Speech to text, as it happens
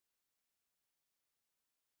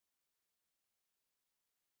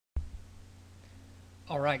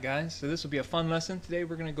Alright guys, so this will be a fun lesson. Today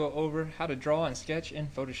we're going to go over how to draw and sketch in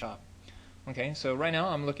Photoshop. Okay, so right now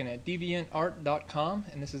I'm looking at deviantart.com,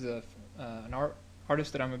 and this is an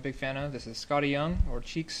artist that I'm a big fan of. This is Scotty Young, or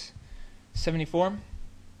Cheeks74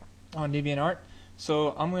 on DeviantArt.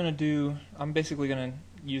 So I'm basically going to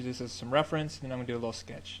use this as some reference, and then I'm going to do a little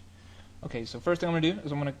sketch. Okay, so first thing I'm going to do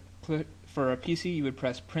is I'm going to click, for a PC you would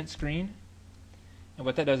press print screen, and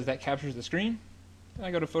what that does is that captures the screen. Then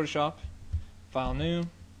I go to Photoshop, File New,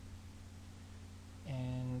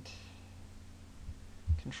 and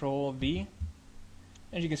Control V.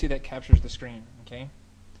 As you can see, that captures the screen. Okay,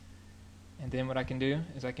 and then what I can do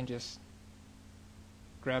is I can just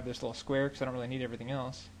grab this little square because I don't really need everything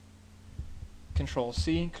else. Control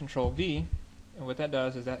C, Control V, and what that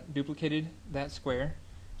does is that duplicated that square.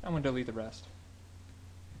 I'm going to delete the rest.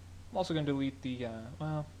 I'm also going to delete the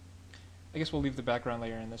well, I guess we'll leave the background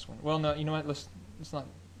layer in this one. Well, no, you know what? Let's not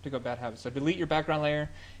pick up bad habits. So delete your background layer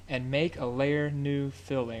and make a layer new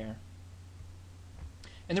fill layer.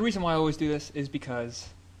 And the reason why I always do this is because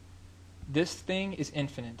this thing is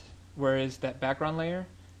infinite, whereas that background layer,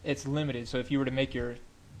 it's limited. So if you were to make your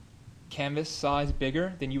canvas size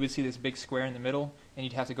bigger, then you would see this big square in the middle, and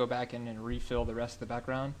you'd have to go back in and refill the rest of the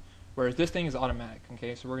background. Whereas this thing is automatic.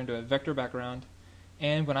 Okay, so we're going to do a vector background,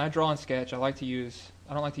 and when I draw and sketch, I don't like to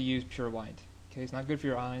use pure white. Okay, it's not good for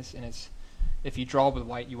your eyes, and if you draw with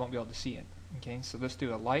white, you won't be able to see it. Okay, so let's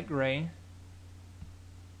do a light gray.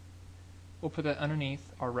 We'll put that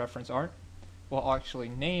underneath our reference art. We'll actually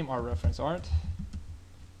name our reference art,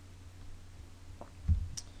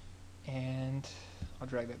 and I'll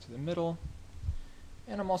drag that to the middle.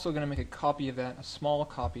 And I'm also going to make a copy of that, a small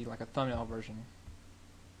copy, like a thumbnail version.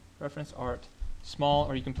 Reference art, small,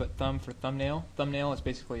 or you can put thumb for thumbnail. Thumbnail is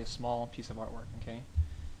basically a small piece of artwork. Okay.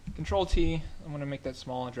 Control T, I'm going to make that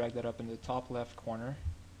small and drag that up into the top left corner.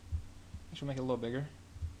 Actually make it a little bigger.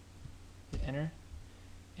 Hit enter,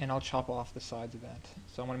 and I'll chop off the sides of that.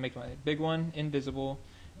 So I'm going to make my big one invisible,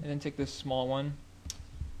 and then take this small one,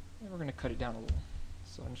 and we're going to cut it down a little.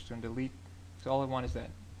 So I'm just going to delete, so all I want is that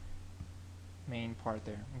main part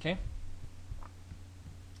there. Okay?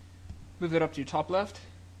 Move that up to your top left.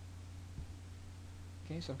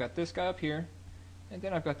 Okay, so I've got this guy up here, and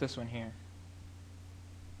then I've got this one here.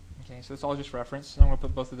 Okay, so it's all just reference. And I'm going to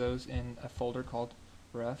put both of those in a folder called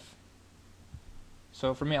Ref.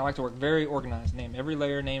 So for me, I like to work very organized. Name every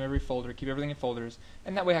layer, name every folder, keep everything in folders,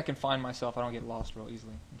 and that way I can find myself. I don't get lost real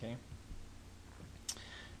easily. Okay.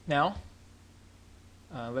 Now,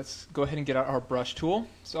 let's go ahead and get out our brush tool.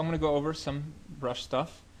 So I'm going to go over some brush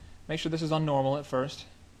stuff. Make sure this is on normal at first.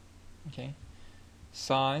 Okay.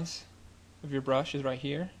 Size of your brush is right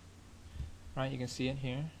here. Right, you can see it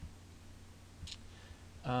here.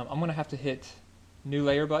 I'm going to have to hit new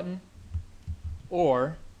layer button,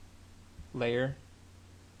 or layer,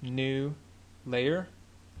 new layer,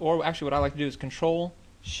 or actually what I like to do is Control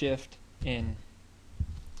Shift in,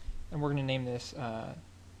 and we're going to name this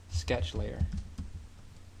sketch layer.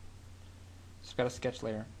 So it's got a sketch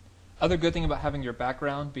layer. Other good thing about having your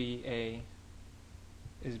background being a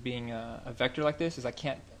vector like this is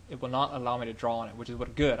it will not allow me to draw on it, which is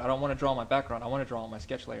good. I don't want to draw on my background. I want to draw on my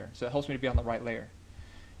sketch layer. So it helps me to be on the right layer.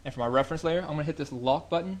 And for my reference layer, I'm going to hit this lock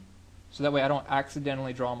button, so that way I don't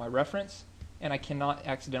accidentally draw my reference, and I cannot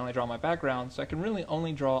accidentally draw my background, so I can really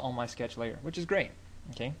only draw on my sketch layer, which is great.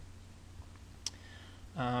 Okay.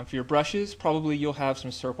 For your brushes, probably you'll have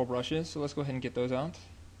some circle brushes, so let's go ahead and get those out.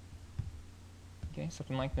 Okay,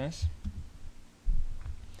 something like this.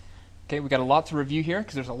 Okay, we got a lot to review here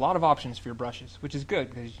because there's a lot of options for your brushes, which is good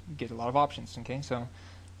because you get a lot of options. Okay, so a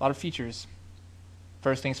lot of features.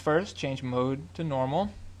 First things first, change mode to normal.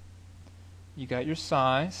 You got your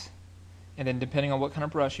size, and then depending on what kind of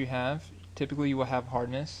brush you have, typically you will have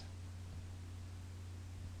hardness.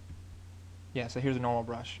 Yeah, so here's a normal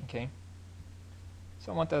brush. Okay,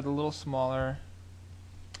 so I want that a little smaller.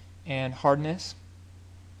 And hardness,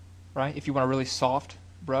 right? If you want a really soft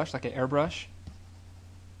brush, like an airbrush,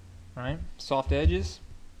 right? Soft edges,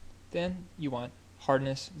 then you want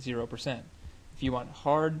hardness 0%. If you want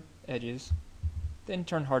hard edges, then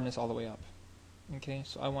turn hardness all the way up. Okay,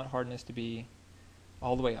 so I want hardness to be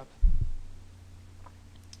all the way up.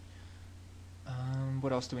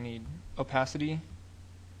 What else do we need? Opacity,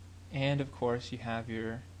 and of course you have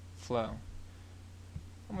your flow.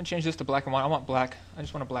 I'm going to change this to black and white. I want black. I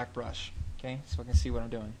just want a black brush. Okay, so I can see what I'm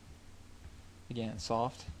doing. Again,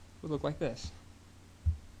 soft would look like this.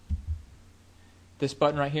 This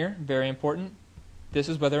button right here, very important. This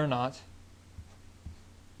is whether or not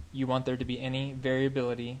you want there to be any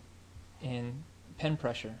variability in pen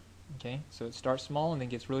pressure. Okay, so it starts small and then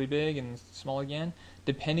gets really big and small again,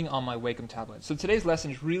 depending on my Wacom tablet. So today's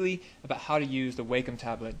lesson is really about how to use the Wacom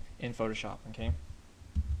tablet in Photoshop. Okay,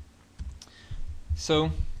 so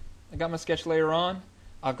I got my sketch layer on.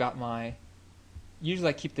 I've got my, usually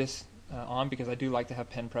I keep this on because I do like to have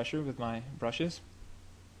pen pressure with my brushes.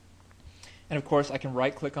 And of course I can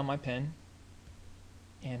right click on my pen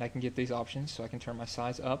and I can get these options, so I can turn my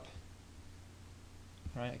size up.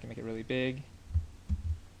 Right, I can make it really big,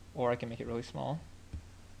 or I can make it really small.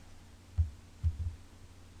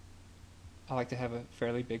 I like to have a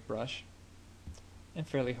fairly big brush and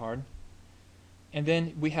fairly hard. And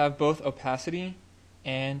then we have both opacity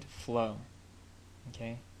and flow.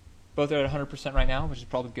 Okay, both are at 100% right now, which is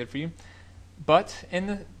probably good for you. But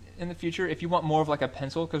in the future, if you want more of like a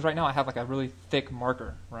pencil, because right now I have like a really thick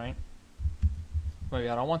marker, right? Maybe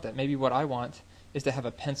I don't want that. Maybe what I want is to have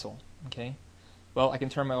a pencil. Okay, well, I can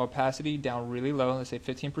turn my opacity down really low, let's say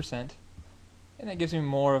 15%, and that gives me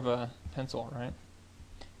more of a pencil, right?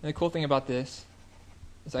 And the cool thing about this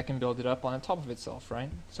is I can build it up on the top of itself, right?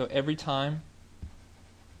 So every time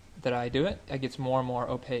that I do it, it gets more and more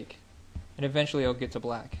opaque, and eventually it'll get to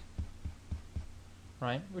black,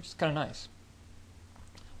 right? Which is kind of nice.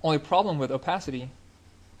 Only problem with opacity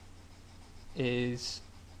is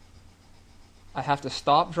I have to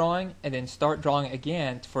stop drawing and then start drawing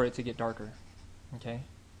again for it to get darker. Okay,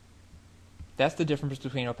 that's the difference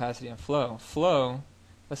between opacity and flow. Flow,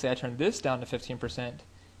 let's say I turn this down to 15%.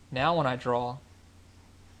 Now when I draw,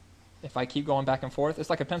 if I keep going back and forth, it's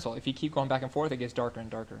like a pencil. If you keep going back and forth, it gets darker and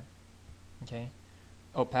darker. Okay,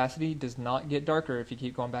 opacity does not get darker if you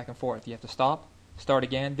keep going back and forth. You have to stop, start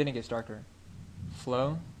again, then it gets darker.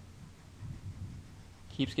 Flow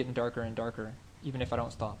keeps getting darker and darker, even if I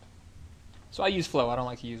don't stop. So I use flow. I don't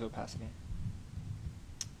like to use opacity.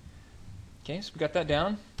 Okay, so we got that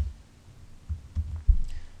down.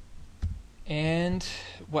 And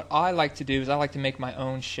what I like to do is I like to make my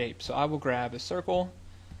own shape. So I will grab a circle.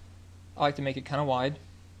 I like to make it kind of wide,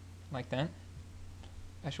 like that.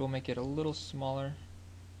 Actually, we'll make it a little smaller.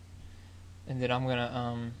 And then I'm going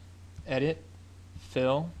to edit,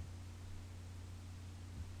 fill.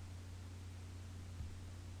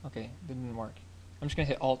 Okay, that didn't work. I'm just going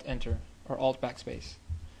to hit Alt-Enter, or Alt-Backspace.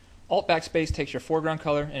 Alt-Backspace takes your foreground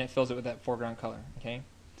color and it fills it with that foreground color. Okay,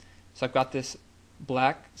 so I've got this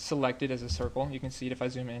black selected as a circle. You can see it if I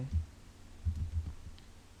zoom in.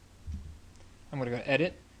 I'm going to go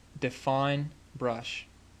Edit, Define Brush.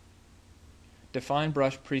 Define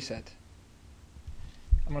Brush Preset.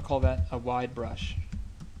 I'm going to call that a wide brush.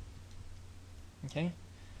 Okay,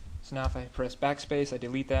 so now if I press Backspace, I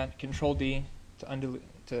delete that. Control D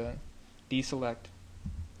to deselect.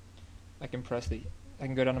 I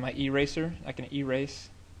can go down to my eraser. I can erase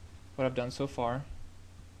what I've done so far.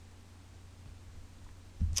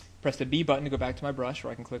 Press the B button to go back to my brush, or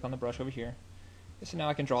I can click on the brush over here. So now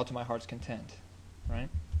I can draw to my heart's content, right?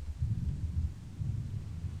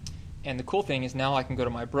 And the cool thing is now I can go to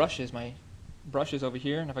my brushes over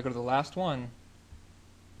here, and if I go to the last one,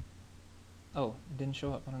 oh, it didn't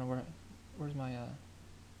show up. I don't know where's my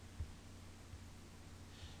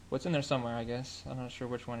what's in there somewhere, I guess. I'm not sure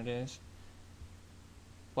which one it is.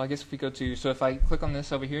 Well, I guess if we go to, so if I click on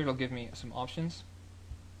this over here, it'll give me some options.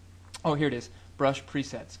 Oh, here it is, brush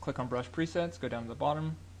presets. Click on brush presets, go down to the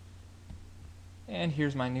bottom, and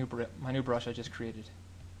here's my new brush I just created.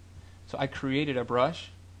 So I created a brush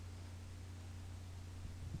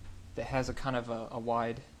that has a kind of a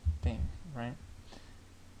wide thing, right?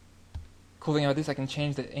 Cool thing about this, I can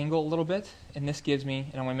change the angle a little bit, and this gives me,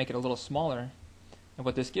 and I'm going to make it a little smaller, and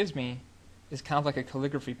what this gives me is kind of like a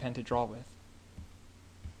calligraphy pen to draw with.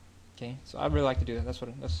 Okay, so I really like to do that. That's what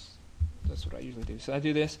I usually do. So I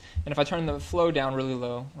do this, and if I turn the flow down really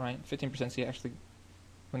low, right, 15%, see actually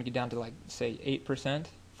when you get down to like say 8%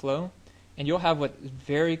 flow, and you'll have what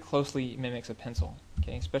very closely mimics a pencil.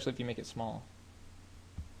 Okay, especially if you make it small.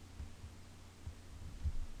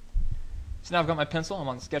 So now I've got my pencil. I'm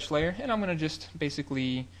on the sketch layer, and I'm going to just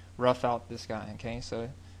basically rough out this guy. Okay, so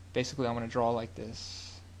basically I'm going to draw like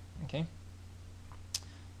this. Okay,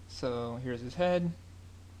 so here's his head.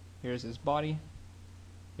 Here's his body,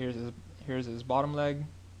 here's his bottom leg,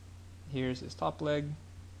 here's his top leg,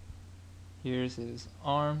 here's his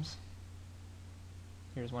arms,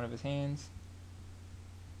 here's one of his hands,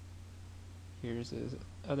 here's his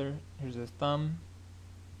thumb,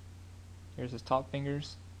 here's his top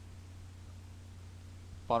fingers,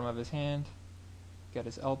 bottom of his hand, got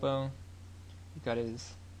his elbow, you got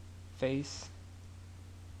his face,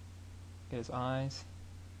 got his eyes,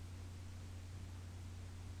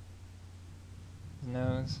 his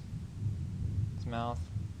nose, his mouth,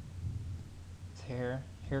 his hair,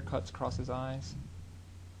 haircuts across his eyes.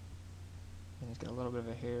 And he's got a little bit of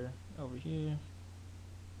a hair over here.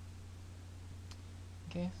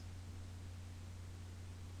 Okay.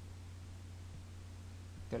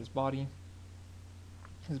 Got his body,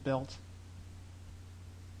 his belt,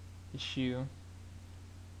 his shoe,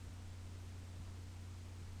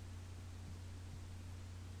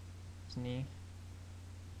 his knee,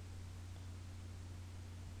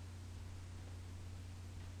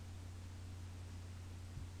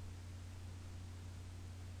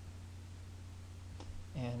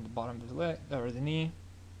 and the bottom of his leg, or the knee,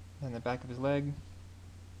 and the back of his leg.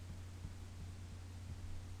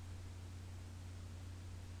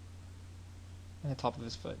 And the top of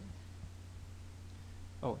his foot.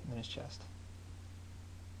 Oh, and then his chest.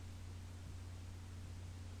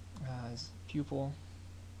 His pupil.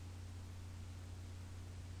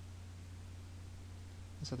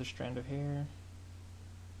 This other strand of hair.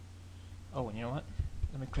 Oh, and you know what?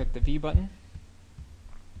 Let me click the V button.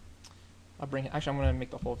 Actually, I'm going to make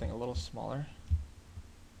the whole thing a little smaller.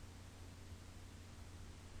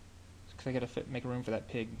 Because I got to make room for that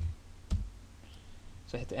pig.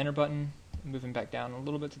 So I hit the enter button. Move him back down a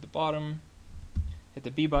little bit to the bottom, hit the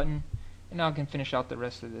B button, and now I can finish out the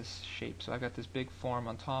rest of this shape. So I got this big form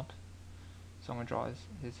on top, so I'm going to draw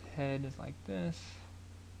his head is like this,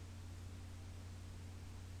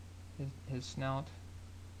 his snout,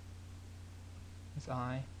 his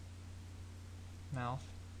eye, mouth,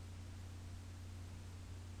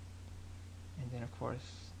 and then of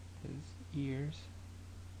course his ears,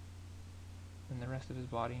 and the rest of his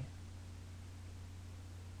body.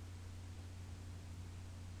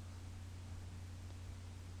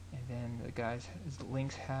 And then his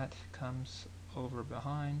Link's hat comes over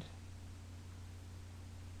behind.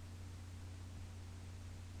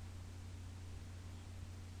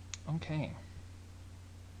 Okay.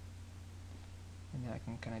 And then I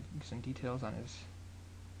can kind of give some details on his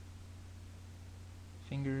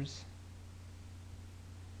fingers.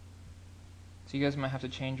 So you guys might have to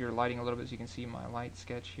change your lighting a little bit so you can see my light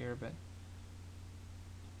sketch here, but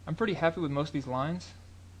I'm pretty happy with most of these lines.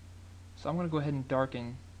 So I'm going to go ahead and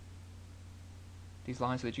darken these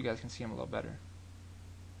lines so that you guys can see them a little better.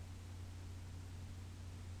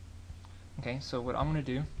 Okay, so what I'm going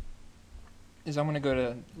to do is I'm going to go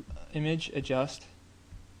to Image, Adjust.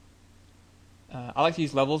 I like to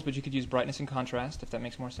use levels, but you could use brightness and contrast if that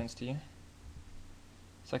makes more sense to you.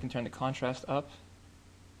 So I can turn the contrast up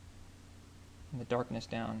and the darkness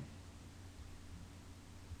down.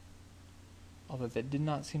 Although that did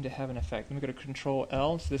not seem to have an effect. Let me go to Control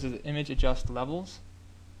L. So this is Image, Adjust, Levels.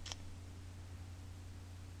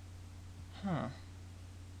 Huh.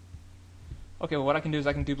 Okay, well what I can do is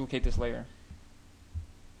I can duplicate this layer.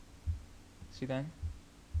 See that?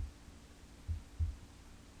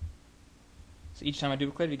 So each time I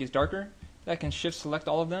duplicate it, it gets darker. Then I can shift select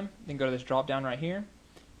all of them, then go to this drop down right here,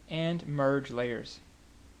 and merge layers.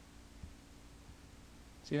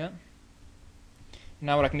 See that?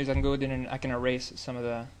 Now what I can do is I can go in and I can erase some of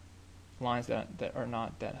the lines that are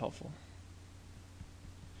not that helpful.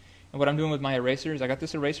 And what I'm doing with my eraser is I got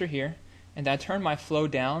this eraser here, and then I turn my flow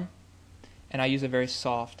down, and I use a very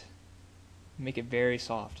soft, make it very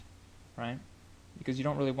soft, right? Because you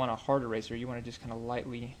don't really want a hard eraser, you want to just kind of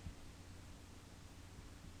lightly.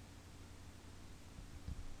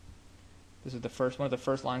 This is one of the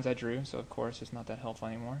first lines I drew, so of course it's not that helpful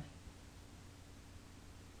anymore.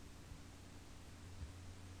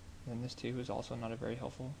 And this too is also not a very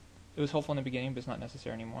helpful. It was helpful in the beginning, but it's not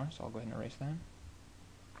necessary anymore, so I'll go ahead and erase that.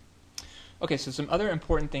 Okay, so some other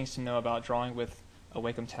important things to know about drawing with a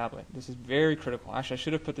Wacom tablet. This is very critical. Actually, I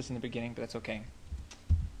should have put this in the beginning, but that's okay.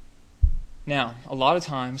 Now, a lot of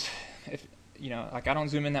times, if like I don't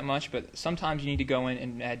zoom in that much, but sometimes you need to go in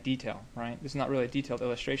and add detail, right? This is not really a detailed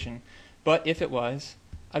illustration, but if it was,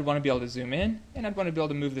 I'd want to be able to zoom in, and I'd want to be able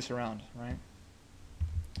to move this around, right?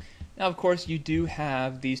 Now, of course, you do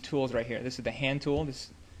have these tools right here. This is the hand tool.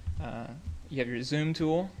 You have your zoom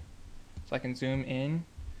tool, so I can zoom in.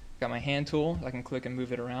 Got my hand tool, I can click and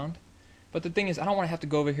move it around. But the thing is, I don't want to have to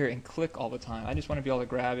go over here and click all the time. I just want to be able to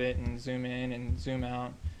grab it and zoom in and zoom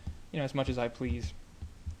out, as much as I please,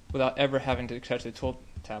 without ever having to touch the tool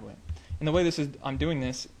tablet. And the way I'm doing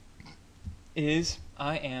this is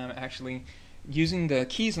I am actually using the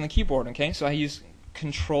keys on the keyboard. Okay, so I use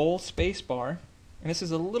Control Space Bar, and this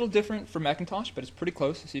is a little different for Macintosh, but it's pretty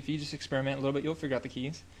close. So if you just experiment a little bit, you'll figure out the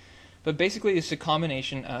keys. But basically, it's a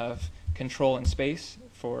combination of Control and Space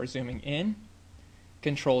for zooming in,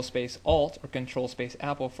 Control Space Alt or Control Space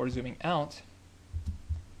Apple for zooming out.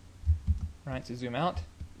 Right, so zoom out,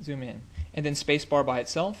 zoom in, and then Space Bar by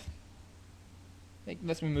itself. It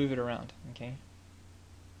lets me move it around. Okay.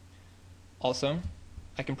 Also,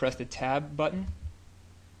 I can press the tab button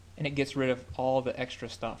and it gets rid of all the extra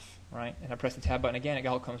stuff, right? And I press the tab button again, it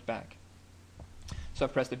all comes back. So I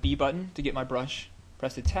press the B button to get my brush,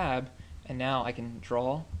 press the tab, and now I can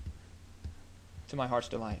draw to my heart's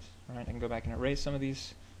delight, right? I can go back and erase some of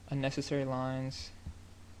these unnecessary lines.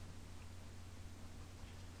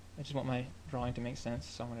 I just want my drawing to make sense,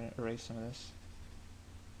 so I'm going to erase some of this.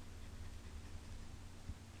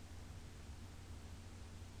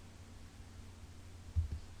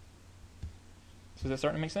 So is that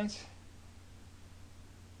starting to make sense?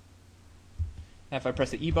 Now if I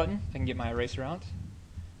press the E button, I can get my eraser out.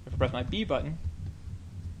 If I press my B button,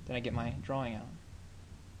 then I get my drawing out.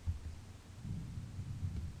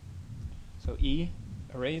 So E,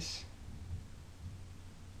 erase.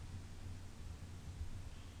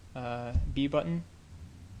 B button.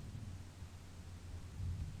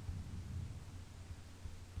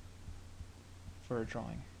 For a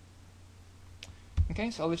drawing. Okay,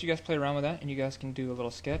 so I'll let you guys play around with that and you guys can do a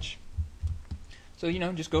little sketch. So, you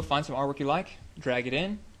know, just go find some artwork you like, drag it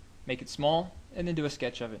in, make it small, and then do a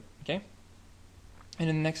sketch of it, okay? And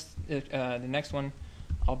in the next one,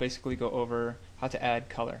 I'll basically go over how to add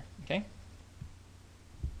color, okay?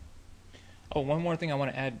 Oh, one more thing I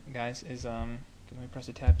want to add, guys, is, let me press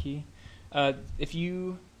the tab key. If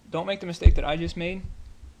you don't make the mistake that I just made,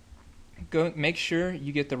 go make sure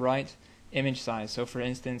you get the right image size. So for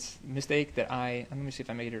instance, mistake that let me see if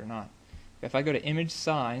I made it or not. If I go to image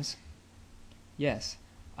size, yes,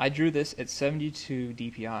 I drew this at 72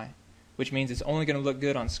 dpi, which means it's only going to look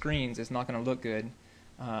good on screens. It's not going to look good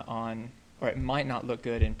or it might not look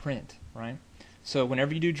good in print, right? So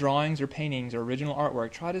whenever you do drawings or paintings or original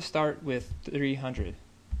artwork, try to start with 300,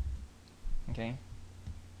 okay?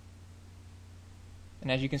 And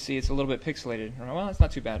as you can see, it's a little bit pixelated. Well, it's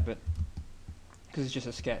not too bad, but because it's just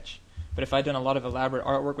a sketch. But if I'd done a lot of elaborate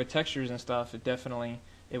artwork with textures and stuff,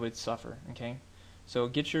 it would suffer, okay? So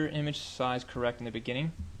get your image size correct in the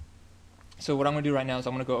beginning. So what I'm going to do right now is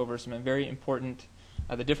I'm going to go over some very important,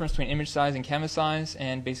 the difference between image size and canvas size,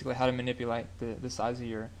 and basically how to manipulate the size of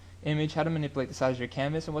your image, how to manipulate the size of your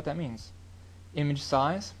canvas, and what that means. Image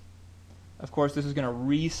size, of course, this is going to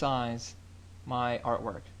resize my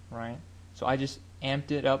artwork, right? So I just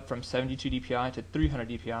amped it up from 72 dpi to 300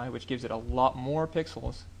 dpi, which gives it a lot more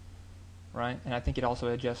pixels, right? And I think it also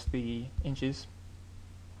adjusts the inches.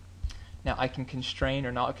 Now I can constrain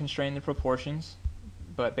or not constrain the proportions,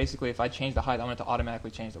 but basically if I change the height, I want it to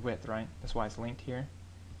automatically change the width, right? That's why it's linked here.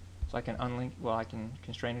 So I can I can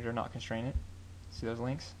constrain it or not constrain it. See those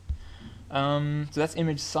links? So that's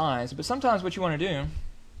image size, but sometimes what you want to do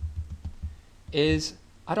is,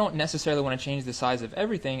 I don't necessarily want to change the size of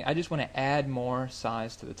everything, I just want to add more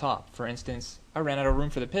size to the top. For instance, I ran out of room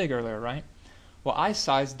for the pig earlier, right? Well, I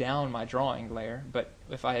sized down my drawing layer, but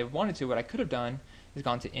if I wanted to, what I could have done is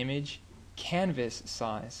gone to image, canvas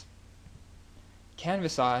size.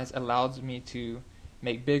 Canvas size allows me to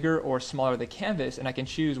make bigger or smaller the canvas, and I can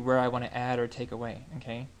choose where I want to add or take away,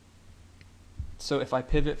 okay? So if I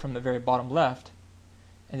pivot from the very bottom left,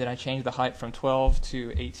 and then I change the height from 12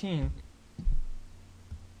 to 18,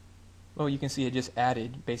 well, you can see it just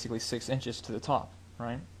added basically 6 inches to the top,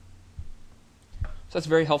 right? So that's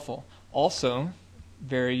very helpful. Also,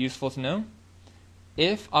 very useful to know,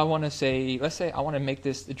 if I want to say, let's say I want to make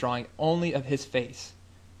this the drawing only of his face,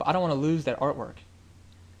 but I don't want to lose that artwork.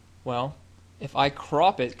 Well, if I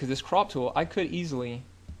crop it, because this crop tool, I could easily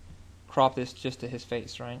crop this just to his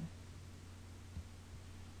face, right?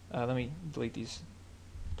 Let me delete these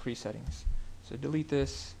presettings. So delete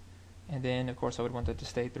this, and then of course I would want that to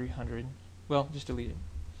stay 300. Well, just delete it.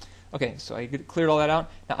 Okay, so I cleared all that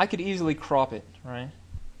out. Now I could easily crop it, right?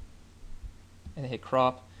 And hit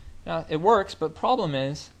crop. Now it works, but problem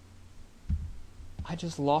is I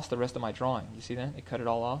just lost the rest of my drawing. You see that? It cut it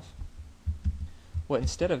all off. Well,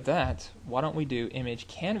 instead of that, why don't we do image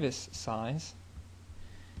canvas size?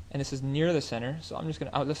 And this is near the center, so I'm just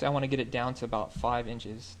going to, let's say I want to get it down to about 5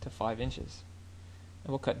 inches to 5 inches.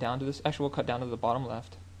 And we'll cut down to this, actually we'll cut down to the bottom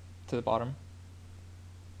left, to the bottom.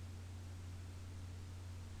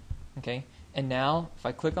 Okay, and now if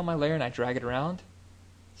I click on my layer and I drag it around,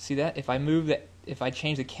 see that? If I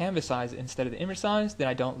change the canvas size instead of the image size, then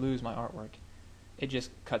I don't lose my artwork. It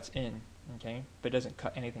just cuts in, okay? But it doesn't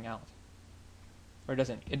cut anything out. Or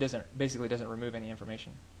basically doesn't remove any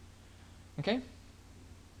information. Okay?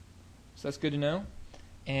 So that's good to know.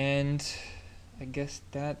 And I guess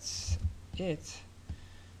that's it.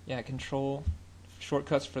 Yeah, control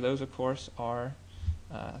shortcuts for those, of course, are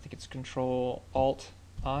I think it's Control Alt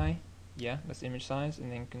I. Yeah, that's image size,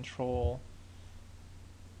 and then Control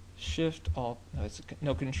Shift Alt.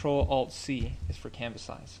 No, Control Alt C is for canvas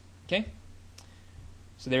size. Okay.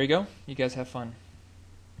 So there you go. You guys have fun.